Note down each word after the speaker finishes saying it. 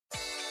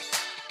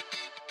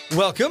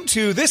Welcome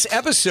to this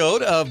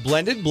episode of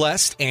Blended,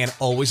 Blessed, and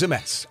Always a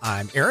Mess.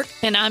 I'm Aric.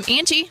 And I'm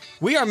Angie.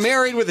 We are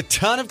married with a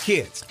ton of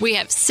kids. We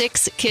have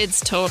 6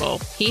 kids total.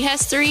 He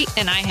has 3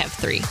 and I have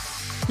 3.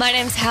 My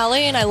name's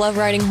Hallie and I love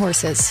riding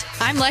horses.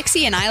 I'm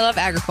Lexi and I love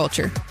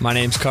agriculture. My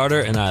name's Carter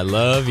and I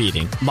love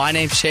eating. My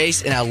name's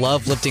Chase and I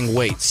love lifting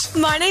weights.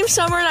 My name's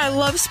Summer and I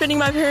love spending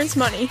my parents'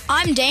 money.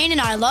 I'm Dane and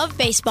I love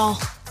baseball.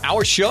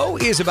 Our show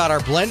is about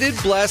our blended,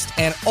 blessed,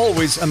 and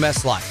always a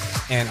mess life.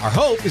 And our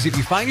hope is if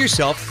you find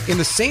yourself in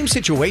the same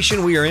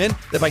situation we are in,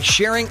 that by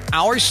sharing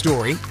our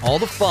story, all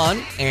the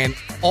fun and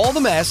all the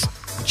mess,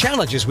 the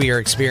challenges we are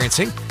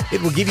experiencing,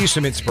 it will give you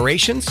some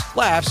inspirations,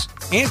 laughs,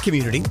 and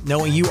community,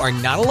 knowing you are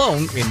not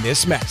alone in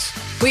this mess.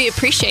 We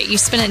appreciate you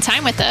spending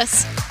time with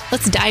us.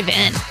 Let's dive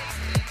in.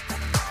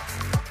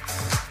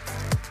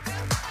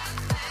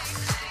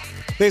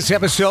 This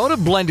episode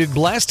of Blended,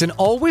 Blessed, and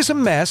Always a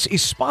Mess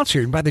is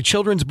sponsored by the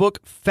children's book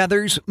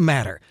Feathers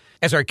Matter.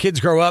 As our kids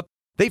grow up,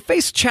 they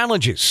face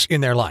challenges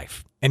in their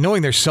life, and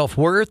knowing their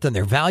self-worth and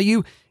their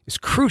value is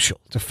crucial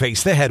to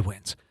face the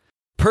headwinds.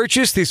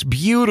 Purchase this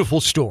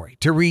beautiful story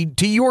to read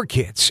to your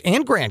kids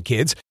and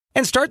grandkids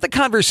and start the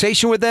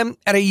conversation with them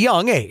at a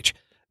young age.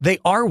 They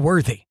are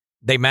worthy,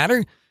 they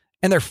matter,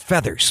 and their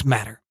feathers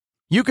matter.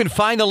 You can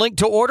find the link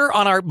to order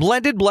on our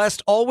Blended,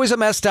 Blessed,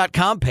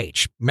 alwaysamess.com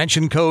page.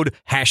 Mention code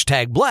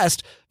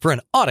 #blessed for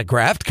an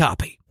autographed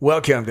copy.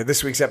 Welcome to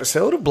this week's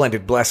episode of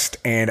Blended, Blessed,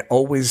 and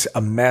Always a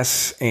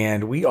Mess.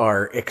 And we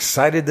are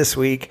excited this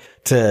week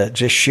to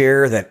just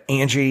share that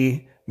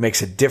Angie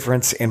makes a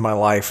difference in my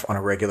life on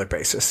a regular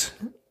basis.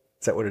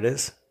 Is that what it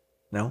is?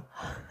 No?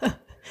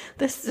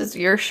 This is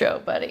your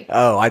show, buddy.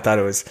 Oh, I thought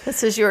it was.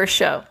 This is your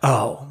show.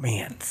 Oh,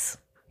 man. It's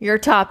your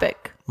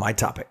topic. My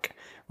topic.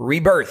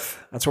 Rebirth.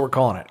 That's what we're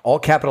calling it. All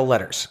capital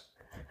letters.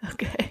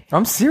 Okay.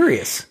 I'm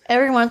serious.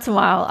 Every once in a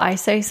while, I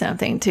say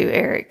something to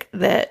Aric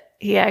that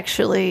he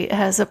actually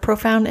has a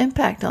profound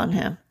impact on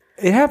him.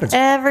 It happens.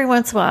 Every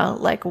once in a while,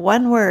 like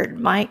one word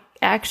might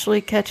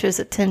actually catch his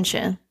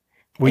attention.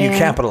 Well, you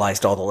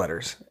capitalized all the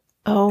letters.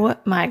 Oh,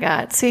 my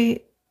God. See,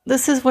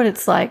 this is what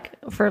it's like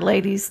for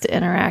ladies to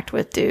interact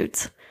with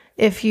dudes.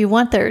 If you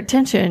want their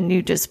attention,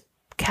 you just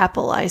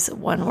capitalize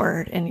one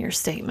word in your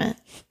statement.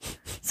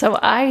 So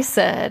I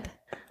said...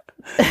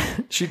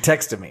 She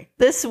texted me.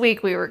 This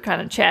week we were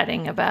kind of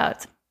chatting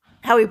about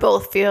how we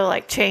both feel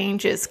like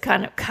change is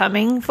kind of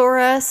coming for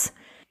us.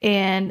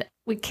 And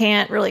we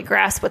can't really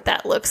grasp what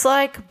that looks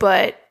like,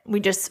 but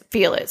we just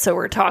feel it. So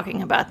we're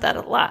talking about that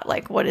a lot.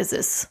 Like, what does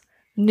this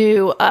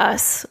new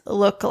us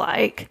look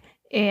like?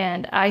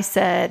 And I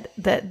said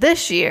that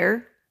this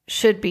year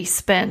should be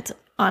spent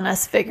on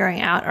us figuring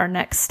out our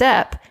next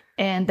step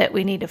and that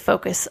we need to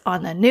focus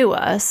on the new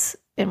us.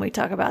 And we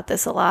talk about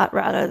this a lot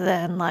rather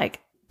than like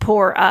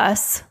poor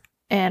us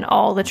and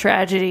all the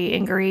tragedy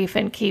and grief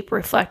and keep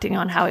reflecting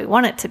on how we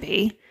want it to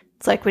be.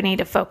 It's like we need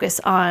to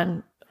focus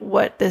on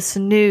what this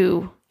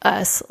new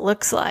us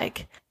looks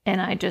like.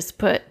 And I just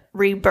put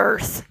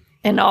rebirth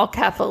in all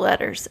capital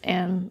letters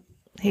and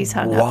he's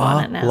hung up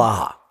on it now.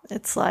 Voila.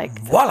 It's like,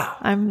 voila.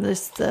 I'm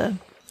just the...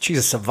 She's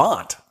a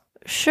savant.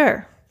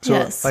 Sure. So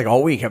yes. like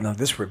all week, I've known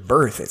this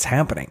rebirth, it's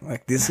happening.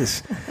 Like this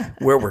is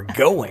where we're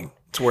going.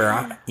 It's where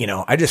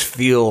I just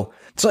feel,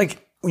 it's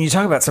like, when you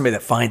talk about somebody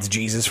that finds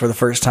Jesus for the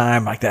first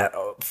time, like that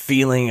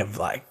feeling of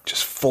like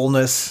just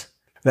fullness,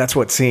 that's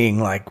what seeing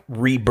like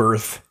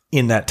rebirth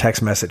in that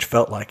text message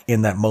felt like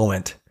in that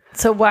moment.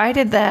 So why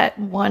did that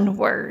one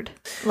word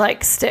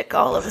like stick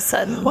all of a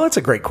sudden? Well, that's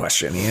a great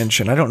question, Ange,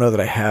 and I don't know that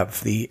I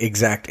have the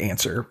exact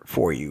answer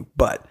for you,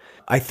 but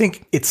I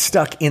think it's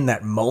stuck in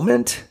that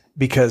moment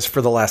because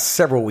for the last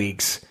several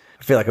weeks,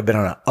 I feel like I've been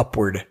on an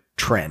upward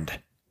trend.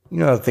 You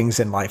know, things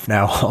in life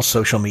now, all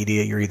social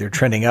media, you're either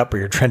trending up or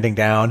you're trending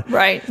down.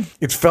 Right.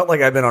 It's felt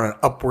like I've been on an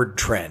upward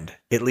trend,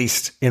 at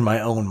least in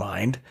my own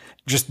mind,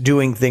 just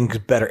doing things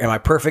better. Am I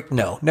perfect?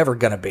 No, never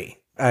gonna be.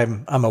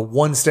 I'm a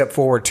 1 step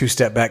forward, 2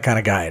 step back kind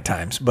of guy at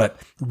times, but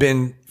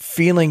been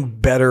feeling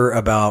better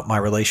about my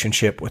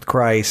relationship with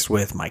Christ,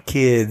 with my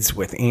kids,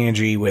 with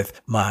Angie,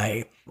 with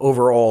my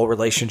overall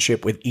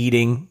relationship with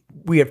eating.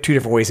 We have 2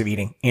 different ways of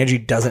eating. Angie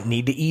doesn't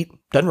need to eat,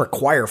 doesn't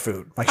require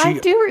food. Like I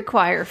do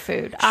require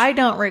food. I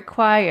don't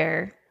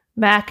require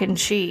mac and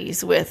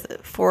cheese with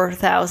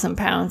 4,000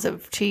 pounds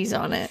of cheese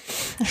on it.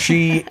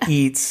 She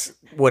eats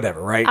whatever,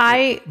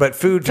 right? But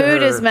food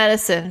is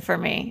medicine for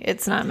me.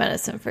 It's not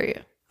medicine for you.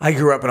 I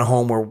grew up in a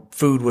home where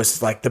food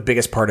was like the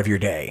biggest part of your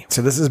day.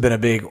 So this has been a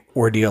big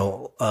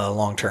ordeal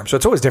long term. So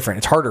it's always different.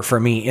 It's harder for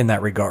me in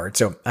that regard.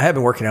 So I have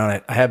been working on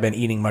it. I have been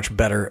eating much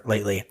better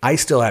lately. I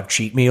still have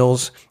cheat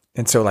meals.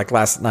 And so like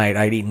last night,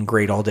 I'd eaten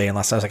great all day. And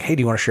last night I was like, hey,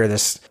 do you want to share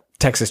this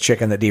Texas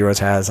chicken that D-Rose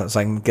has? I was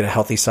like, get a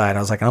healthy side. I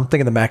was like, I'm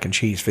thinking the mac and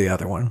cheese for the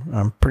other one.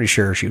 I'm pretty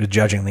sure she was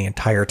judging the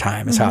entire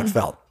time is how it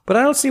felt. But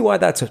I don't see why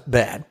that's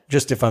bad,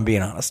 just if I'm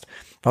being honest.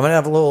 If I'm going to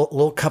have a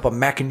little cup of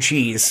mac and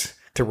cheese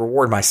to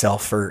reward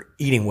myself for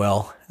eating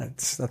well,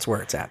 that's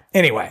where it's at.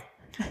 Anyway.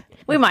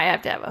 We might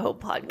have to have a whole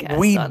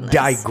podcast on this.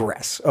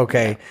 Digress,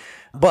 okay?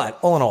 Yeah. But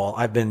all in all,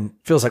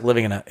 feels like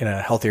living in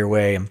a healthier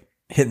way.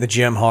 hitting the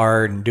gym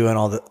hard and doing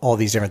all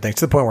these different things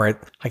to the point where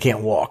I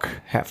can't walk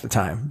half the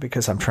time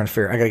because I'm trying to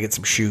figure, I got to get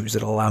some shoes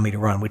that'll allow me to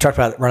run. We talked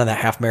about running that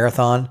half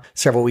marathon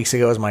several weeks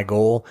ago as my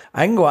goal.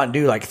 I can go out and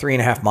do like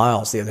 3.5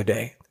 miles the other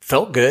day.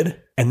 Felt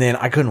good. And then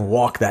I couldn't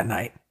walk that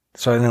night.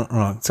 So I don't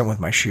know, something with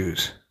my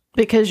shoes.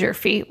 Because your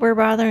feet were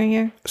bothering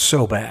you?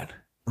 So bad.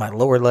 My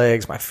lower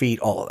legs, my feet,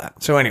 all of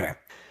that. So anyway,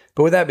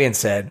 but with that being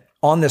said,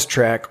 on this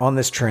track, on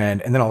this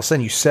trend, and then all of a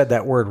sudden you said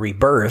that word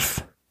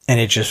rebirth, and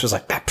it just was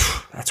like,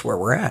 that's where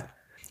we're at.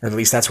 Or at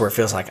least that's where it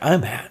feels like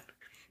I'm at.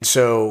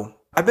 So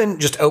I've been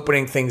just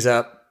opening things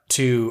up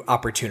to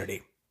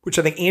opportunity, which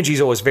I think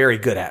Angie's always very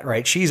good at,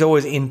 right? She's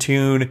always in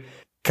tune.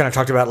 Kind of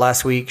talked about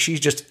last week. She's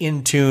just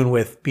in tune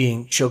with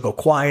she'll go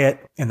quiet,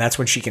 and that's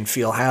when she can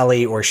feel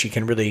Hallie, or she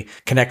can really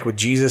connect with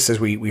Jesus, as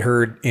we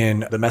heard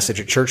in the message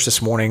at church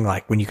this morning,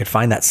 like when you can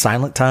find that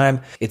silent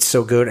time, it's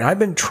so good. And I've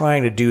been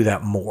trying to do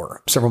that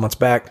more. Several months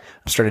back,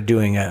 I started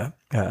doing a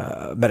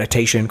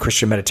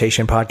Christian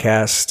meditation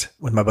podcast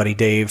with my buddy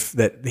Dave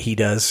that he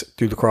does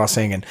through the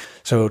crossing. And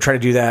so try to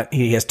do that.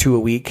 He has 2 a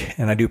week,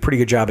 and I do a pretty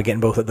good job of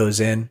getting both of those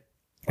in.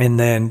 And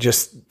then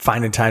just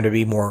finding time to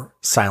be more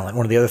silent.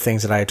 One of the other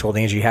things that I told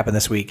Angie happened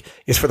this week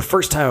is, for the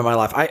first time in my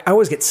life, I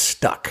always get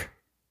stuck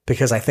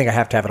because I think I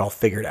have to have it all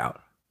figured out.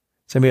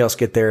 Somebody else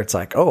get there, it's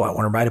like, oh, I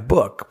want to write a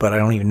book, but I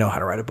don't even know how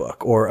to write a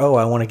book. Or, oh,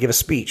 I want to give a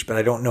speech, but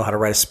I don't know how to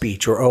write a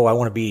speech. Or, oh, I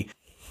want to be,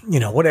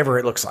 whatever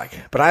it looks like,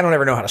 but I don't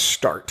ever know how to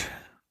start.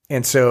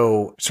 And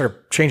so sort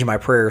of changing my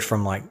prayers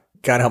from like,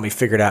 God help me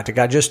figure it out, to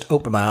God, just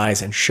open my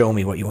eyes and show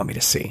me what you want me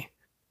to see.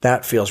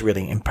 That feels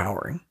really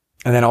empowering.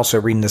 And then also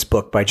reading this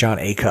book by John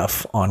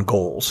Acuff on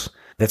goals.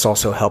 That's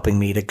also helping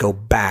me to go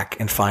back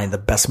and find the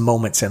best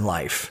moments in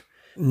life.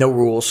 No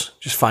rules,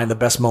 just find the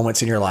best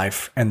moments in your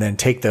life and then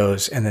take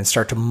those and then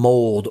start to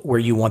mold where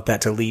you want that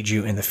to lead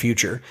you in the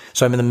future.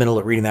 So I'm in the middle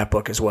of reading that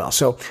book as well.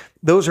 So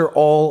those are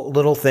all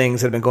little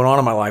things that have been going on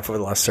in my life over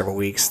the last several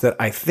weeks that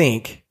I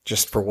think,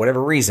 just for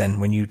whatever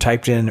reason, when you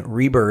typed in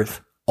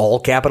rebirth,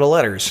 all capital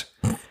letters,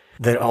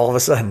 that all of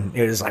a sudden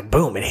it was like,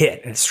 boom, it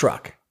hit and it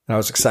struck. And I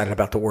was excited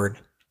about the word,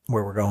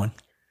 where we're going.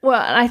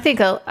 Well, I think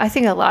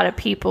a lot of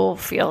people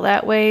feel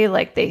that way.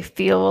 Like they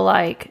feel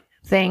like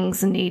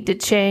things need to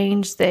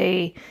change.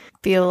 They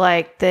feel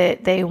like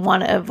that they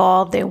want to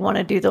evolve. They want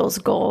to do those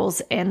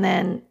goals. And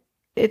then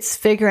it's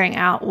figuring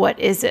out, what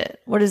is it?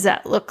 What does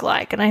that look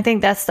like? And I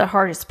think that's the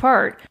hardest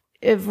part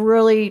of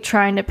really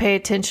trying to pay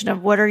attention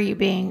of, what are you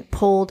being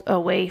pulled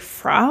away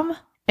from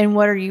and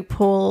what are you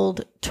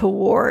pulled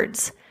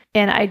towards?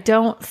 And I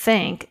don't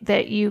think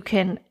that you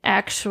can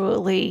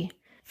actually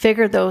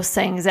figure those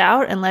things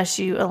out unless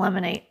you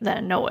eliminate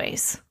the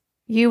noise.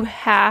 You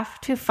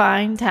have to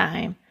find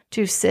time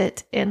to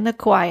sit in the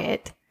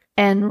quiet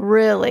and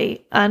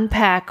really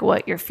unpack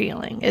what you're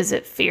feeling. Is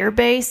it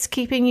fear-based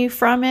keeping you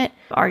from it?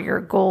 Are your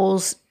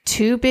goals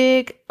too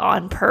big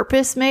on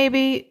purpose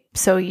maybe,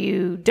 so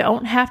you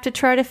don't have to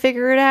try to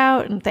figure it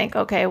out and think,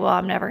 okay, well,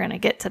 I'm never going to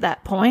get to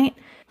that point?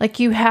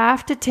 Like, you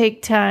have to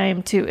take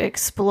time to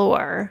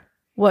explore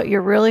what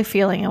you're really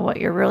feeling and what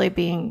you're really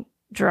being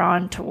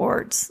drawn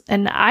towards.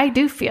 And I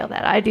do feel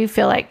that. I do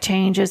feel like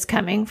change is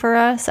coming for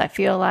us. I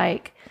feel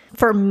like,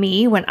 for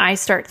me, when I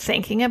start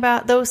thinking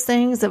about those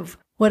things of,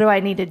 what do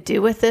I need to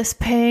do with this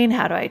pain?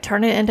 How do I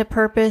turn it into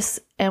purpose?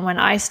 And when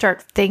I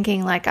start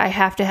thinking like I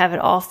have to have it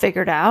all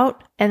figured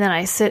out, and then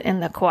I sit in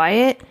the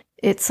quiet,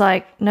 it's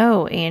like,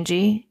 no,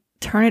 Angie,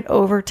 turn it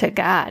over to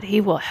God.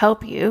 He will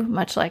help you,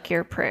 much like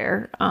your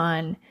prayer,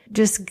 on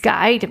just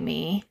guide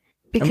me.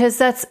 Because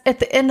that's, at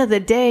the end of the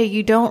day,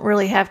 you don't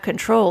really have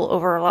control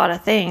over a lot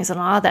of things. And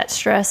a lot of that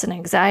stress and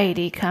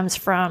anxiety comes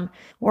from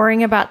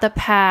worrying about the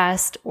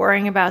past,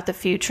 worrying about the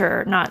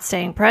future, not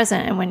staying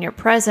present. And when you're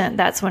present,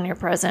 that's when you're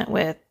present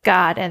with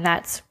God. And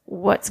that's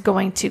what's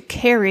going to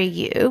carry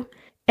you.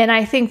 And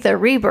I think the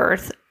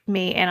rebirth,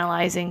 me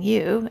analyzing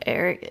you,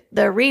 Aric,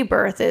 the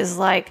rebirth is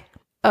like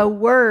a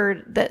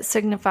word that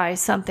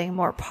signifies something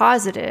more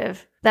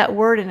positive. That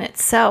word in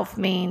itself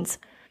means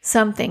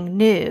something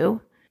new.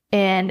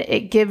 And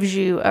it gives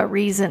you a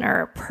reason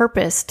or a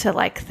purpose to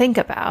like think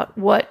about,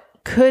 what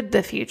could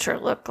the future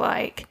look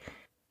like?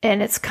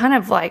 And it's kind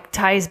of like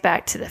ties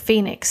back to the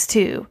phoenix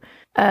too,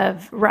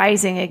 of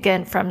rising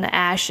again from the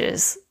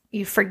ashes.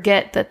 You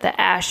forget that the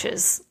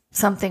ashes,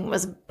 something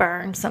was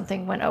burned,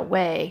 something went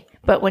away.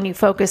 But when you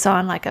focus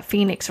on like a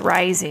phoenix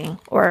rising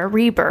or a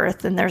rebirth,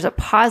 then there's a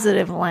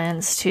positive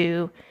lens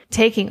to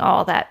taking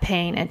all that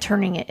pain and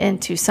turning it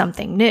into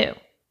something new.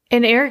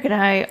 And Aric and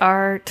I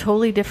are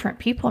totally different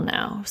people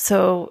now.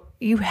 So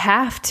you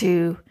have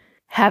to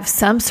have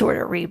some sort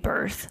of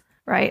rebirth,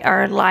 right?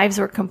 Our lives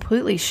were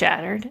completely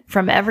shattered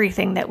from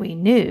everything that we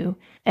knew.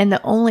 And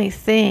the only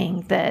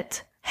thing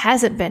that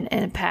hasn't been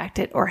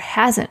impacted or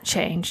hasn't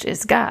changed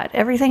is God.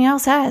 Everything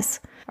else has.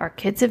 Our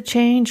kids have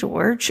changed.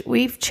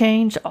 We've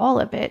changed, all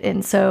of it.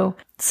 And so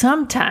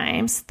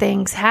sometimes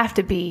things have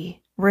to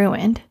be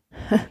ruined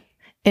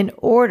in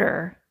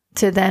order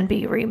to then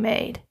be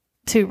remade,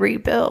 to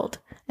rebuild.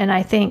 And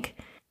I think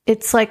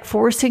it's like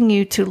forcing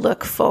you to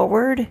look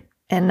forward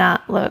and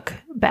not look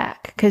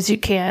back, because you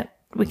can't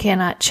we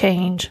cannot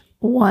change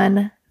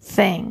one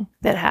thing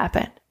that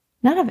happened.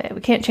 None of it.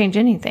 We can't change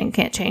anything. We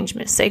can't change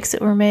mistakes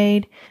that were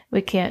made.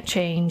 We can't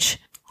change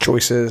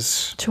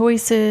Choices.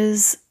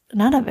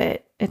 None of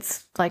it.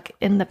 It's like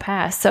in the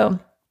past. So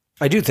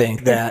I do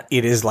think that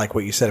it is like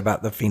what you said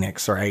about the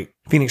phoenix, right?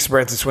 Phoenix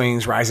spreads its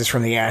wings, rises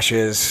from the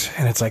ashes,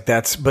 and it's like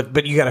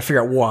but you got to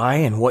figure out why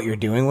and what you're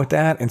doing with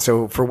that. And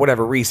so for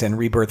whatever reason,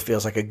 rebirth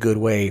feels like a good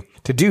way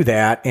to do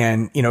that.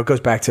 And, it goes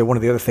back to one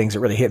of the other things that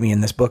really hit me in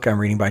this book I'm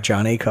reading by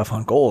John Acuff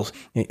on goals.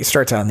 It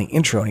starts out in the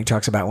intro and he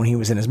talks about when he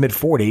was in his mid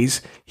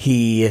 40s,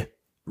 he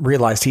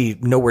realized he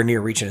nowhere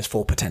near reaching his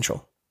full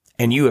potential.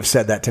 And you have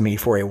said that to me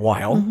for a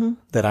while,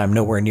 that I'm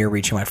nowhere near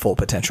reaching my full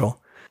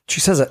potential. She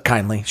says it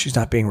kindly. She's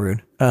not being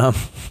rude.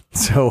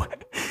 So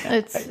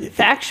it's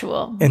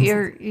factual.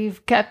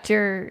 You've kept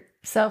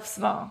yourself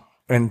small.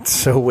 And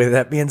so with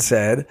that being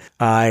said,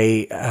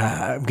 I'm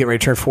getting ready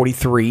to turn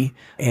 43.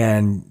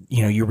 And,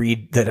 you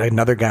read that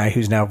another guy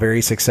who's now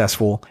very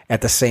successful at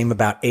the same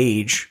about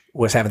age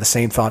was having the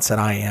same thoughts that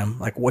I am.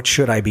 Like, what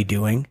should I be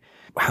doing?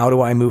 How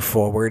do I move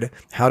forward?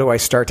 How do I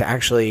start to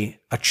actually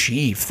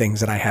achieve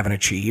things that I haven't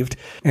achieved?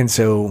 And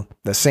so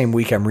the same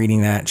week I'm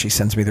reading that, she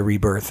sends me the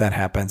rebirth that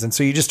happens. And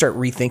so you just start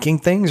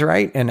rethinking things,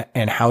 right?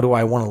 And how do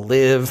I want to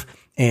live?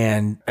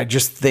 And I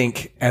just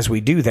think as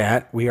we do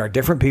that, we are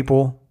different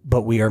people,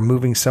 but we are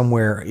moving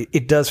somewhere.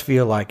 It does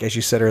feel like, as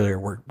you said earlier,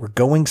 we're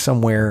going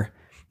somewhere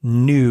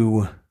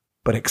new,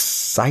 but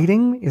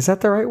exciting. Is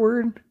that the right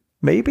word?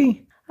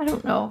 Maybe? I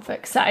don't know if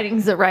exciting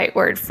is the right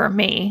word for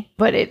me,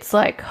 but it's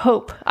like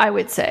hope, I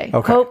would say.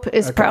 Okay. Hope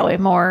is probably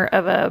more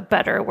of a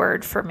better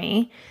word for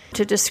me.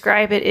 To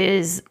describe it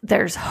is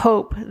there's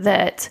hope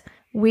that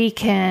we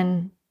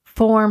can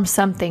form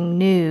something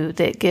new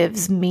that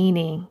gives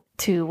meaning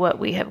to what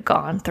we have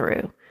gone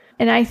through.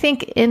 And I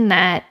think in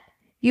that,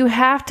 you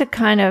have to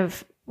kind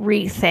of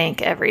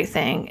rethink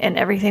everything and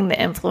everything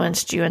that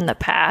influenced you in the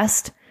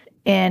past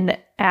and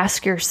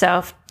ask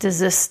yourself, does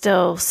this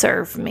still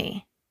serve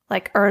me?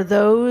 Like, are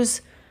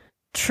those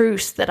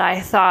truths that I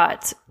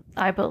thought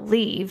I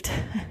believed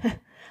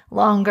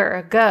longer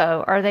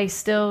ago, are they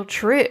still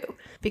true?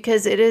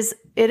 Because it is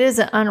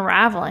an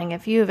unraveling.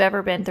 If you have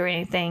ever been through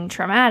anything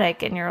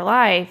traumatic in your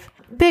life,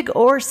 big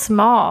or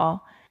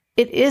small,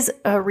 it is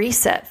a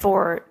reset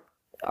for,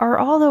 are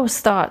all those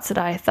thoughts that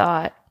I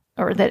thought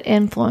or that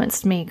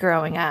influenced me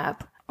growing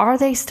up, are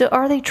they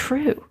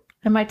true?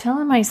 Am I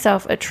telling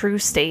myself a true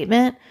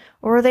statement,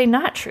 or are they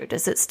not true?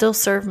 Does it still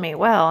serve me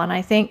well? And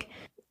I think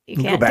you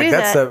can't go back. do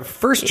That's that. the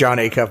first John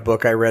Acuff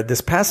book I read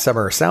this past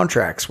summer,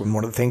 Soundtracks, when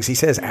one of the things he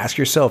says, ask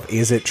yourself,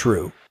 is it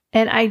true?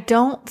 And I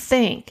don't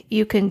think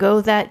you can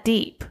go that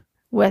deep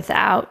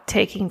without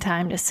taking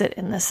time to sit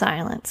in the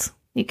silence.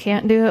 You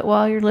can't do it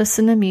while you're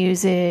listening to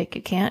music.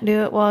 You can't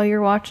do it while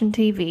you're watching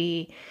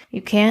TV.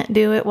 You can't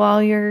do it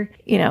while you're,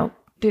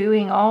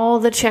 doing all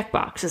the check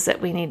boxes that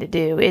we need to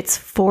do. It's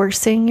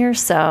forcing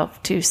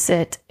yourself to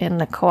sit in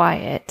the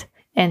quiet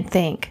and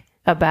think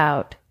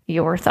about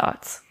your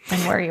thoughts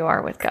and where you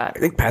are with God. I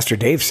think Pastor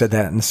Dave said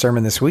that in the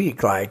sermon this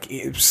week. Like,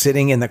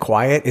 sitting in the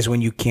quiet is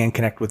when you can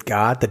connect with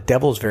God. The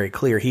devil's very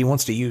clear. He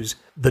wants to use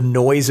the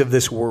noise of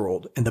this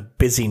world and the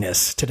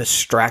busyness to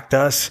distract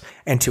us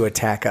and to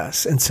attack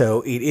us. And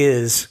so it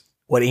is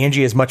what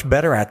Angie is much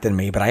better at than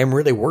me, but I am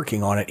really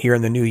working on it here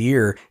in the new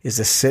year, is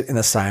to sit in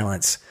the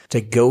silence,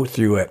 to go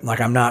through it.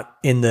 Like, I'm not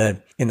in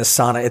the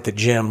sauna at the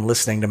gym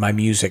listening to my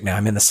music now.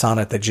 I'm in the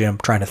sauna at the gym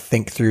trying to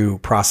think through,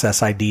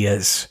 process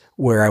ideas,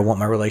 where I want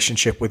my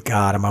relationship with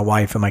God and my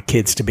wife and my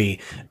kids to be.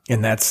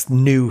 And that's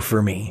new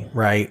for me,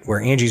 right? Where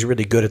Angie's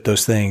really good at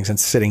those things and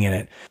sitting in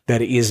it.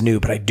 That is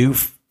new, but I do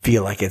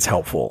feel like it's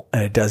helpful.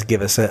 And it does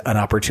give us an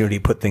opportunity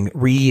to put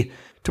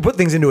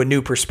things into a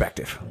new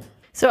perspective.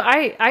 So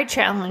I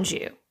challenge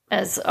you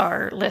as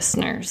our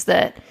listeners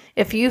that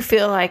if you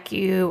feel like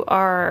you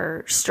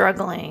are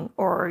struggling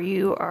or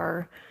you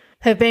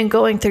have been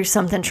going through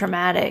something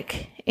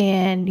traumatic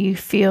and you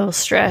feel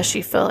stress,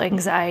 you feel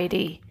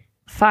anxiety,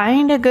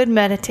 find a good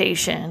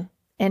meditation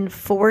and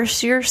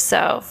force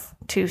yourself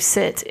to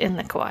sit in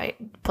the quiet.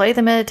 Play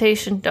the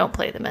meditation, don't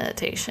play the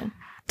meditation.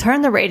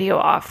 Turn the radio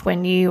off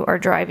when you are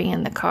driving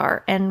in the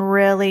car and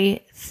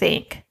really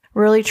think.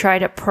 Really try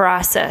to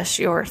process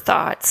your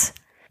thoughts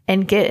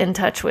and get in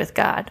touch with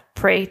God.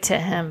 Pray to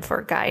Him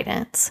for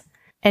guidance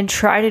and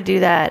try to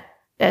do that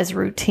as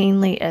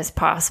routinely as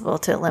possible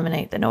to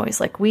eliminate the noise.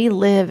 Like, we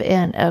live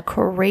in a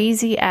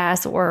crazy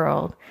ass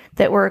world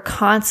that we're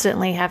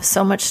constantly have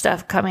so much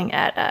stuff coming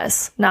at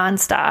us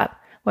nonstop,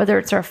 whether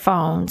it's our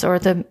phones or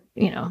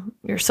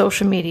your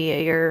social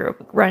media, you're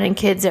running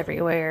kids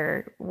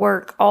everywhere,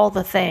 work, all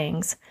the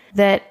things,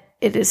 that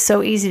it is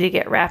so easy to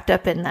get wrapped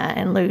up in that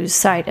and lose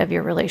sight of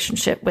your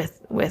relationship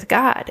with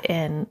God.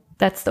 And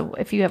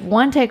if you have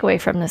one takeaway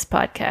from this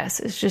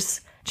podcast, is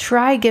just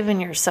try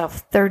giving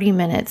yourself 30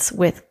 minutes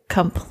with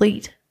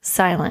complete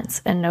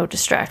silence and no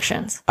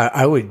distractions.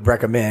 I would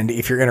recommend,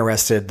 if you're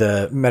interested,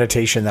 the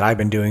meditation that I've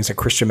been doing is a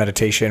Christian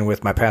meditation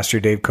with my pastor,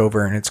 Dave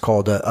Cover, and it's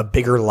called A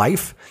Bigger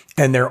Life.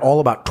 And they're all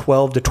about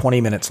 12 to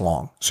 20 minutes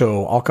long.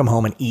 So I'll come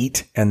home and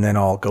eat, and then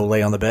I'll go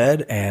lay on the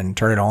bed and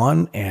turn it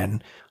on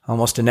and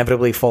almost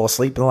inevitably fall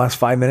asleep in the last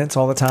 5 minutes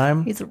all the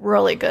time. He's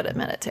really good at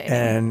meditating.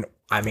 And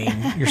I mean,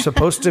 you're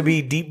supposed to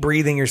be deep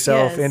breathing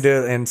yourself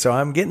into, and so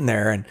I'm getting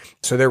there. And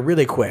so they're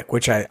really quick,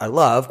 which I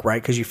love,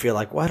 right? Because you feel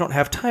like, well, I don't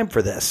have time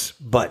for this,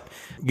 but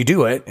you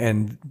do it.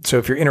 And so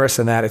if you're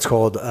interested in that, it's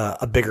called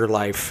A Bigger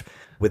Life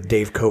with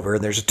Dave Cover.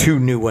 And there's 2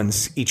 new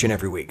ones each and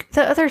every week.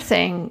 The other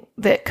thing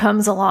that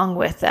comes along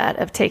with that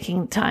of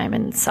taking time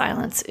in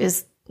silence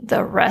is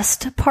the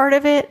rest part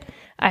of it.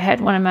 I had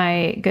one of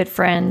my good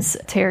friends,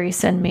 Terry,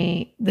 send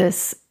me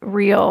this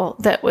reel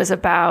that was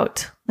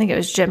about, I think it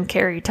was Jim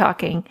Carrey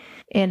talking,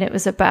 and it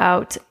was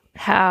about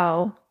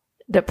how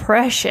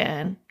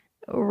depression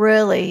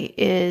really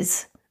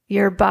is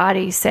your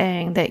body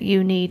saying that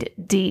you need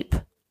deep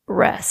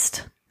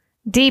rest.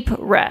 Deep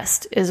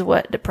rest is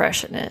what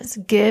depression is.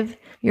 Give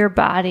your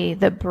body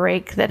the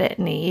break that it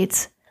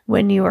needs.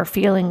 When you are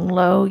feeling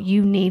low,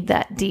 you need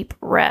that deep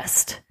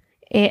rest.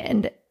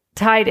 And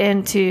tied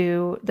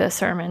into the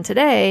sermon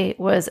today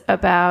was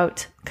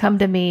about, come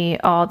to me,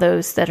 all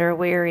those that are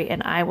weary,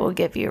 and I will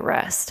give you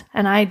rest.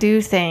 And I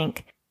do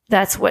think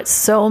that's what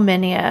so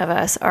many of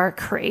us are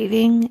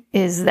craving,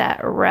 is that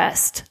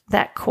rest,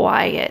 that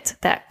quiet,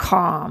 that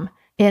calm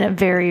in a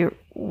very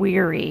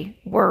weary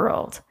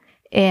world.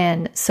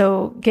 And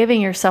so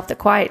giving yourself the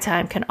quiet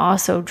time can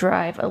also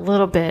drive a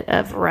little bit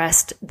of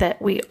rest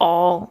that we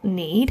all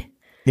need.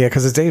 Yeah,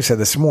 because as Dave said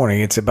this morning,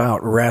 it's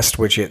about rest,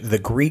 which the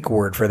Greek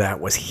word for that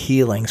was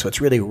healing. So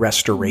it's really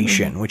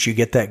restoration, which you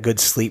get that good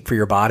sleep for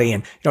your body.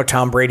 And,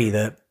 Tom Brady,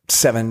 the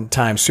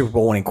 7-time Super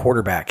Bowl winning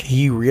quarterback,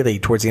 he really,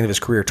 towards the end of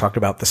his career, talked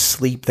about the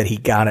sleep that he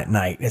got at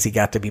night as he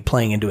got to be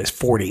playing into his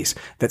 40s.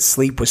 That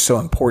sleep was so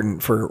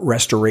important for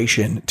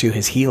restoration to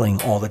his healing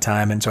all the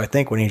time. And so I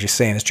think what he's just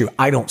saying is true.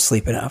 I don't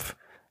sleep enough.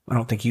 I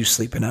don't think you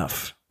sleep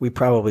enough. We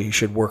probably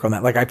should work on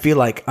that. Like, I feel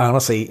like,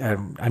 honestly,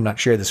 I'm not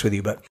sharing this with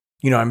you, but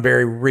I'm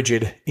very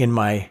rigid in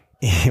my,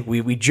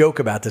 we joke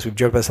about this. We've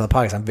joked about this on the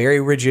podcast. I'm very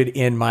rigid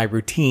in my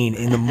routine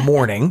in the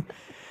morning.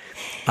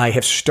 I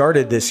have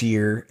started this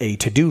year a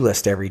to-do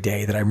list every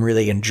day that I'm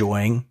really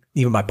enjoying.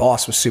 Even my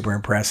boss was super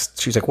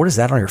impressed. She's like, what is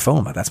that on your phone?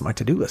 I'm like, that's my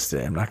to-do list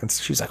today.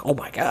 She's like, oh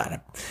my God.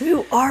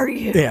 Who are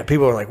you? Yeah.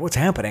 People are like, what's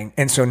happening?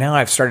 And so now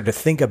I've started to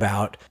think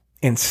about,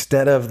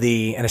 instead of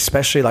and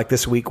especially like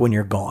this week when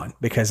you're gone,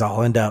 because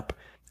I'll end up,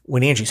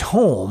 when Angie's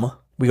home,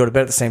 we go to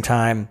bed at the same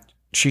time.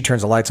 She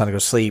turns the lights on to go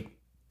sleep.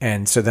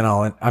 And so then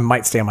I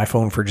might stay on my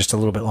phone for just a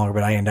little bit longer,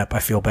 but I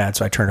feel bad.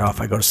 So I turn it off.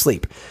 I go to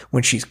sleep.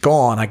 When she's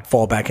gone, I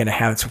fall back into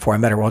habits before I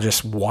met her. Where I'll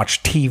just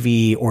watch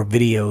TV or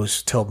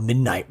videos till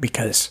midnight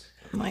because,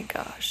 oh my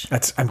gosh,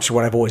 I'm sure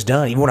what I've always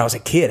done. Even when I was a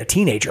kid, a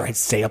teenager, I'd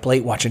stay up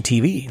late watching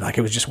TV. Like,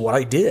 it was just what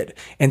I did.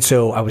 And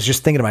so I was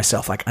just thinking to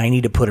myself, like, I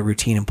need to put a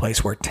routine in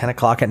place where 10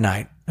 o'clock at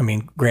night, I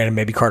mean, granted,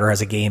 maybe Carter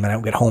has a game and I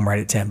don't get home right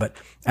at 10, but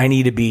I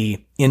need to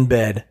be in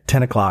bed,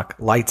 10 o'clock,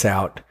 lights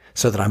out,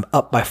 so that I'm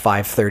up by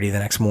 5:30 the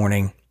next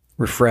morning,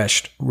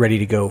 refreshed, ready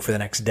to go for the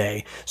next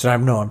day. So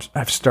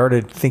I've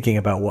started thinking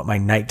about what my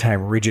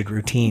nighttime rigid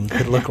routine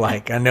could look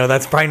like. I know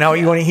that's probably not what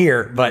you want to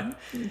hear, but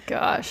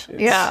gosh,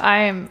 yeah,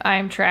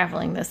 I'm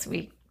traveling this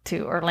week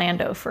to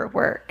Orlando for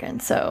work,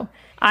 and so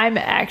I'm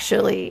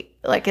actually,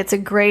 like, it's a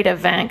great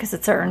event because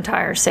it's our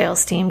entire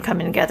sales team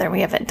coming together.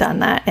 We haven't done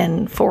that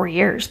in 4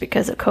 years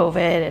because of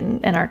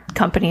COVID, and our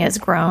company has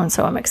grown.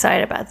 So I'm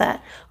excited about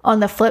that. On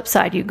the flip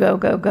side, you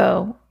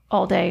go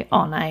all day,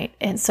 all night.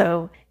 And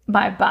so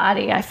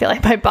I feel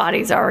like my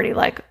body's already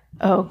like,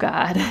 oh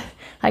God,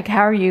 like,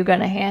 how are you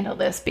going to handle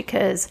this?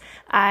 Because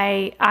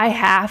I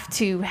have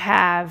to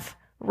have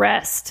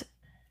rest,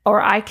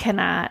 or I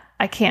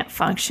can't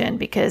function,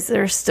 because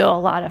there's still a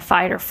lot of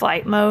fight or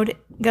flight mode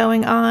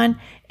going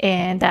on.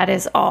 And that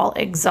is all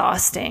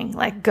exhausting.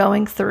 Like,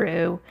 going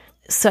through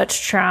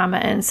such trauma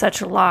and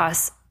such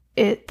loss,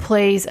 it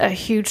plays a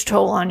huge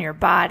toll on your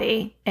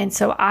body. And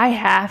so I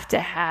have to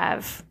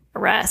have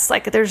rest.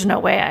 Like, there's no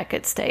way I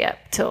could stay up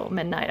till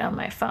midnight on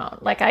my phone.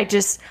 Like, I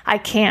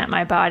can't.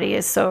 My body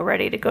is so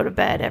ready to go to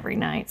bed every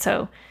night.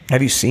 So,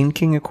 have you seen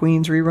King of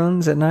Queens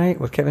reruns at night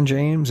with Kevin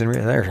James? And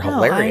they're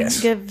hilarious.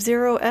 I give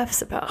 0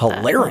 F's about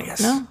hilarious.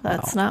 That. No,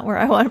 that's not where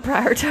I want to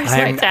prioritize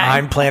my time.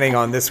 I'm planning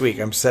on this week.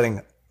 I'm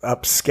setting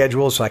up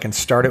schedules so I can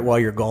start it while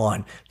you're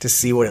gone to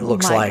see what it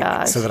looks like,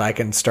 gosh, so that I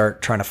can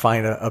start trying to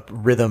find a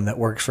rhythm that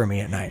works for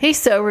me at night.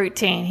 He's so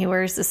routine. He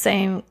wears the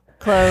same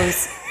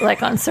clothes,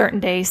 like, on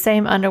certain days,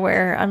 same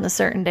underwear on the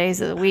certain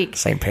days of the week,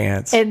 same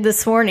pants. And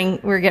this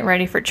morning we were getting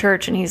ready for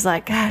church, and he's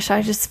like, gosh,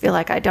 I just feel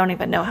like I don't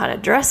even know how to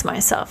dress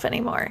myself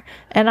anymore.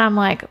 And I'm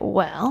like,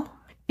 well,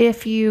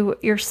 if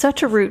you're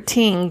such a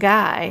routine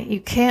guy,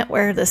 you can't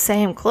wear the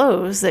same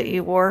clothes that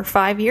you wore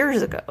 5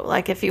 years ago.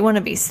 Like, if you want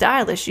to be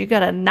stylish, you got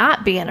to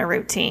not be in a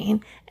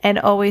routine and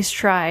always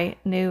try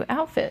new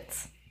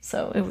outfits.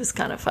 So it was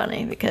kind of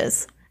funny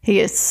because he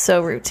is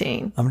so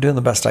routine. I'm doing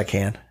the best I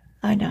can.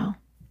 I know.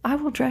 I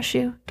will dress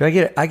you. Do I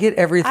get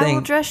everything? I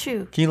will dress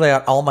you. Can you lay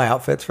out all my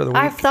outfits for the week?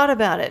 I've thought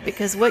about it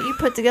because what you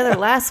put together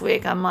last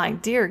week, I'm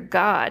like, dear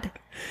God.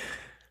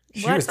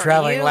 She was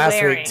traveling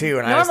last week too,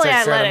 and Normally I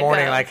was texting her in the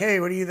morning go. like,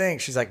 "Hey, what do you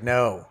think?" She's like,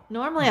 "No."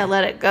 Normally I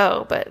let it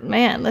go, but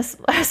man, this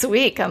last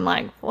week I'm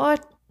like,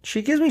 what?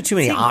 She gives me too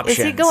many options.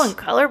 Is he going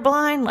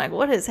colorblind? Like,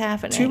 what is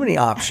happening? Too many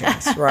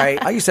options,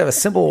 right? I used to have a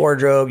simple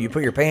wardrobe. You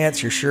put your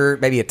pants, your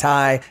shirt, maybe a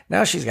tie.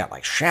 Now she's got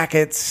like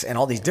shackets and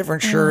all these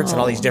different shirts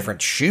and all these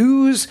different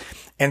shoes.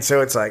 And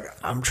so it's like,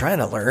 I'm trying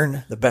to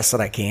learn the best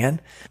that I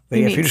can. But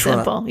you if need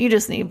simple. You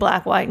just need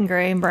black, white, and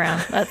gray and brown.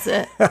 That's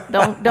it.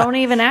 Don't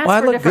even ask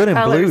for different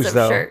colors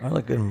of shirt. I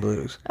look good in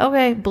blues.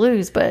 Okay,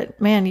 blues, but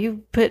man,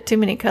 you put too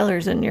many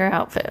colors in your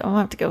outfit. I'll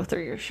have to go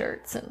through your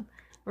shirts and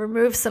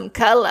remove some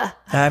color.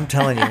 I'm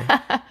telling you.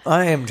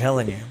 I am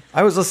telling you.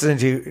 I was listening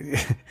to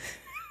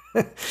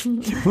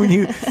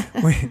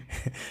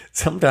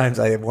sometimes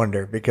I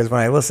wonder, because when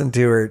I listen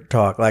to her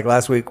talk, like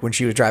last week when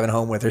she was driving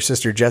home with her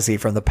sister Jessie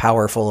from the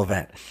Powerful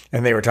event,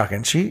 and they were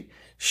talking,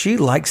 she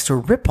likes to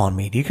rip on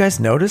me. Do you guys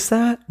notice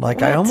that?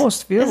 Like, I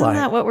almost feel Isn't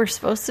that what we're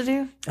supposed to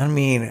do? I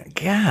mean,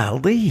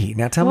 golly.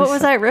 Now tell me. What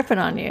was I ripping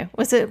on you?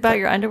 Was it about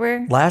your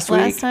underwear? Last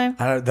time?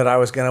 That I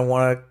was going to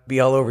want to be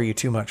all over you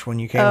too much when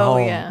you came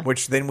home, yeah.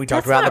 which then we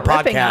talked That's about in the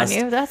not ripping podcast.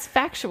 on you. That's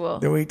factual.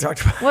 Then we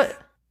talked about what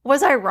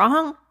was I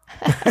wrong?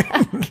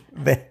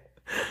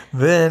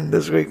 then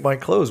this week my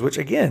clothes, which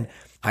again,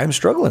 I'm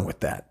struggling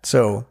with that.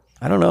 So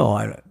I don't know.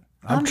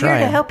 I'm trying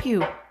here to help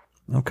you.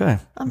 Okay.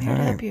 I'm here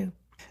to help you.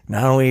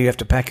 Not only do you have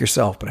to pack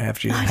yourself, but I have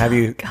to have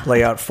you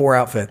lay out 4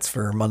 outfits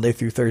for Monday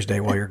through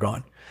Thursday while you're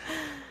gone.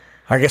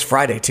 I guess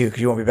Friday too,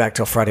 because you won't be back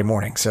till Friday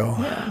morning. So,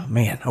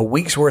 man, a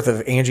week's worth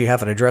of Angie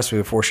having to dress me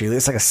before she leaves.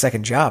 It's like a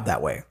second job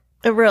that way.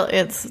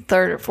 It's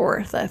third or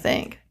fourth, I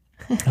think.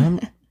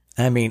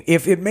 I mean,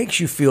 if it makes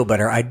you feel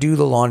better, I do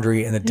the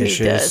laundry and the dishes.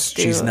 He does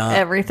do She's not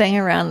everything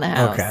around the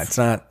house. Okay, it's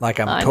not like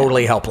I'm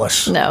totally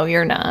helpless. No,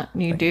 you're not.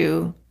 You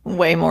do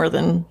way more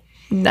than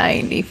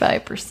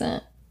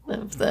 95%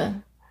 of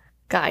the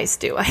guys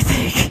do, I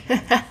think.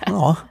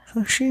 Oh,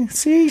 she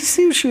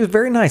was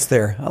very nice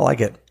there. I like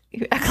it.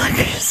 You act like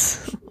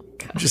this.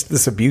 Just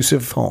this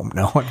abusive home.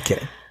 No, I'm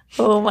kidding.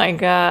 Oh my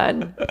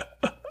God.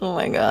 Oh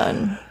my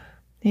God.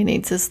 He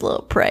needs his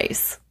little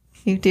praise.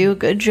 You do a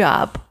good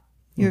job.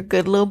 You're a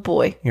good little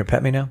boy. You're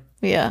pet me now?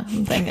 Yeah,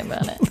 I'm thinking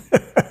about it.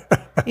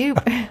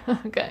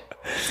 Okay.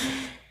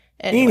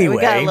 Anyway,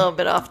 we got a little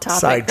bit off topic.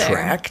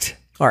 Sidetracked.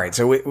 There. All right.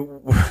 So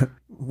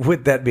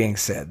with that being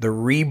said, the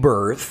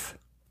rebirth,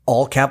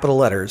 all capital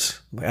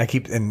letters.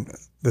 And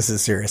this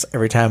is serious.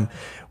 Every time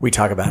we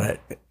talk about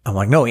it, I'm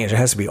like, no, Angie, it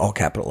has to be all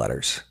capital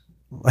letters.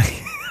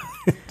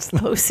 It's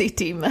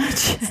OCD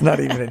much. It's not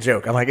even a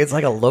joke. I'm like, it's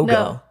like a logo.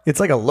 No. It's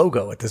like a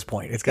logo at this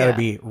point. It's got to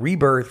be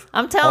rebirth.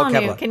 I'm telling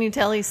you. Can you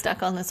tell he's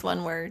stuck on this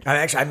one word?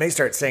 I may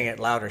start saying it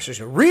louder. So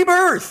she'll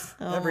rebirth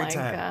every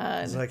time.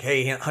 God. It's like,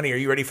 hey, honey, are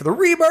you ready for the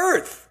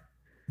rebirth?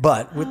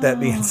 But with that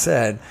being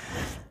said,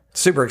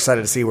 super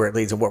excited to see where it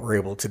leads and what we're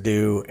able to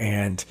do.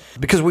 And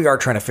because we are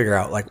trying to figure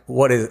out, like,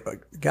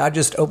 God,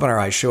 just open our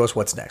eyes, show us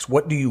what's next.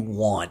 What do you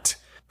want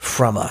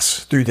from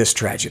us through this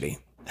tragedy?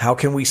 How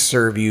can we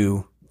serve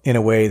you in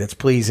a way that's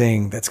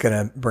pleasing, that's going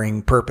to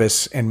bring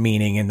purpose and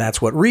meaning? And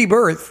that's what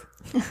rebirth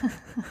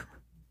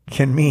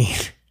can mean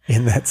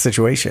in that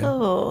situation.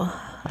 Oh,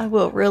 I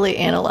will really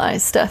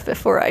analyze stuff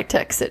before I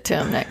text it to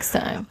him next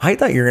time. I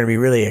thought you were going to be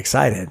really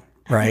excited,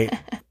 right?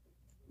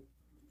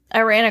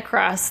 I ran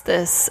across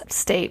this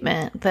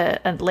statement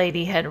that a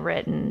lady had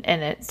written,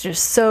 and it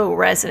just so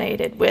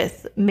resonated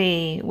with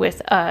me,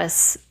 with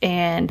us,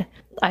 and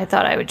I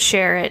thought I would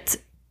share it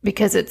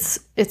because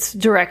it's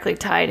directly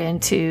tied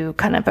into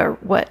kind of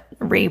what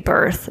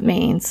rebirth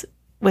means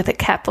with a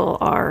capital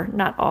R,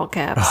 not all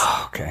caps.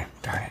 Oh, okay.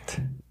 Darn it.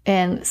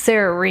 And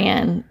Sarah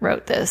Ryan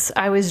wrote this.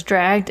 I was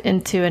dragged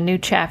into a new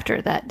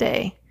chapter that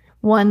day,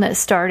 one that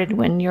started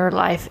when your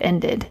life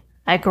ended.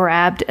 I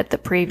grabbed at the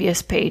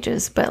previous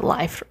pages, but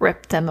life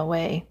ripped them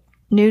away.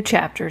 New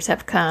chapters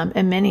have come,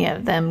 and many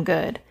of them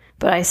good,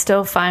 but I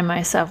still find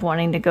myself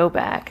wanting to go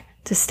back,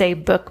 to stay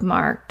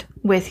bookmarked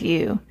with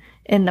you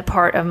in the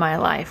part of my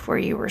life where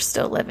you were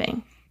still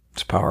living.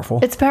 It's powerful.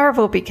 It's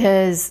powerful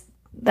because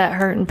that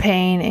hurt and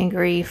pain and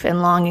grief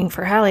and longing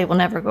for Hallie will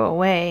never go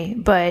away,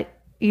 but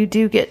you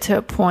do get to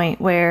a point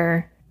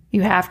where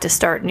you have to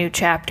start new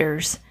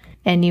chapters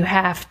and you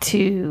have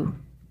to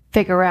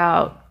figure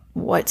out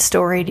what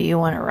story do you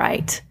want to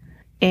write.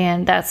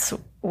 And that's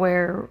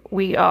where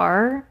we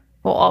are.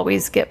 We'll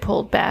always get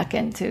pulled back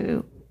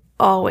into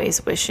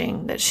always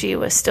wishing that she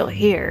was still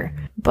here.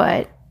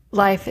 But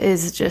life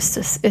is just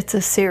it's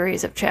a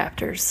series of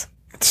chapters.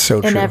 It's so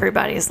true. In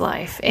everybody's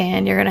life.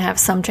 And you're going to have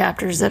some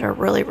chapters that are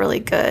really, really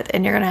good.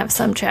 And you're going to have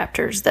some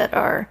chapters that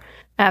are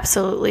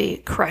absolutely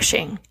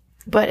crushing.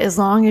 But as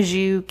long as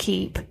you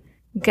keep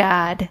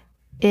God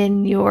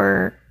in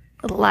your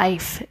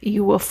life,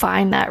 you will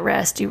find that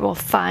rest. You will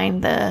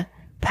find the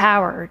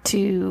power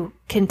to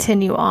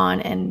continue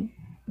on and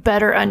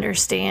better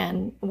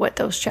understand what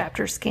those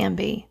chapters can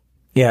be.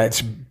 Yeah,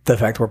 it's the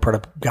fact we're part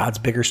of God's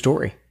bigger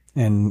story.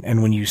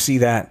 And when you see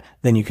that,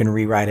 then you can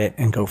rewrite it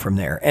and go from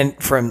there. And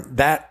from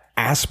that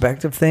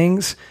aspect of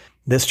things,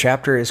 this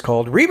chapter is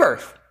called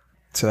Rebirth.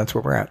 So that's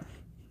where we're at.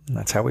 And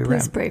that's how we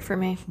Please wrap. pray for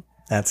me.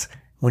 That's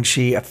when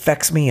she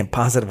affects me in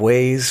positive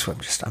ways.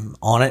 I'm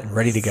on it and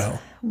ready to go.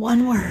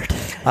 One word.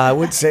 I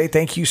would say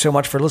thank you so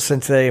much for listening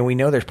today. And we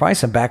know there's probably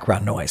some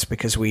background noise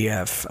because we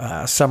have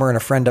Summer and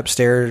a friend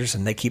upstairs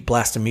and they keep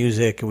blasting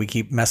music and we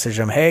keep messaging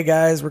them, hey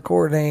guys,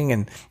 recording.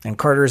 And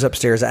Carter's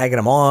upstairs egging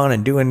them on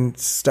and doing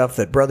stuff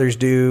that brothers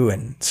do.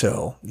 And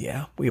so,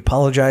 yeah, we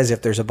apologize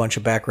if there's a bunch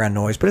of background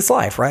noise, but it's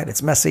life, right?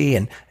 It's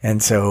messy.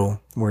 And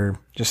so we're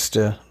just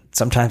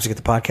sometimes to get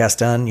the podcast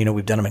done. You know,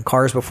 we've done them in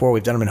cars before.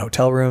 We've done them in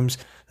hotel rooms.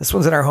 This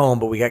one's in our home,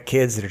 but we got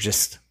kids that are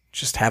just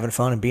having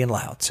fun and being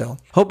loud. So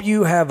hope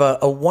you have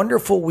a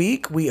wonderful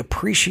week. We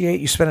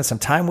appreciate you spending some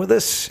time with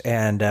us,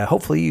 and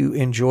hopefully you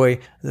enjoy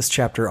this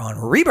chapter on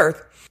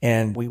Rebirth,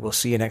 and we will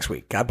see you next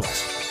week. God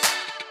bless.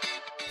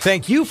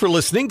 Thank you for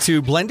listening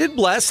to Blended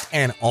Blessed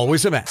and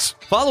Always a Mess.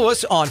 Follow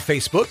us on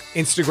Facebook,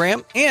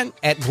 Instagram, and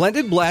at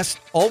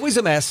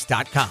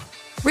blendedblessedalwaysamess.com.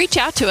 Reach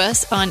out to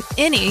us on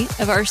any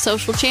of our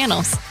social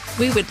channels.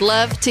 We would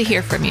love to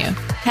hear from you.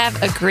 Have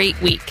a great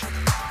week.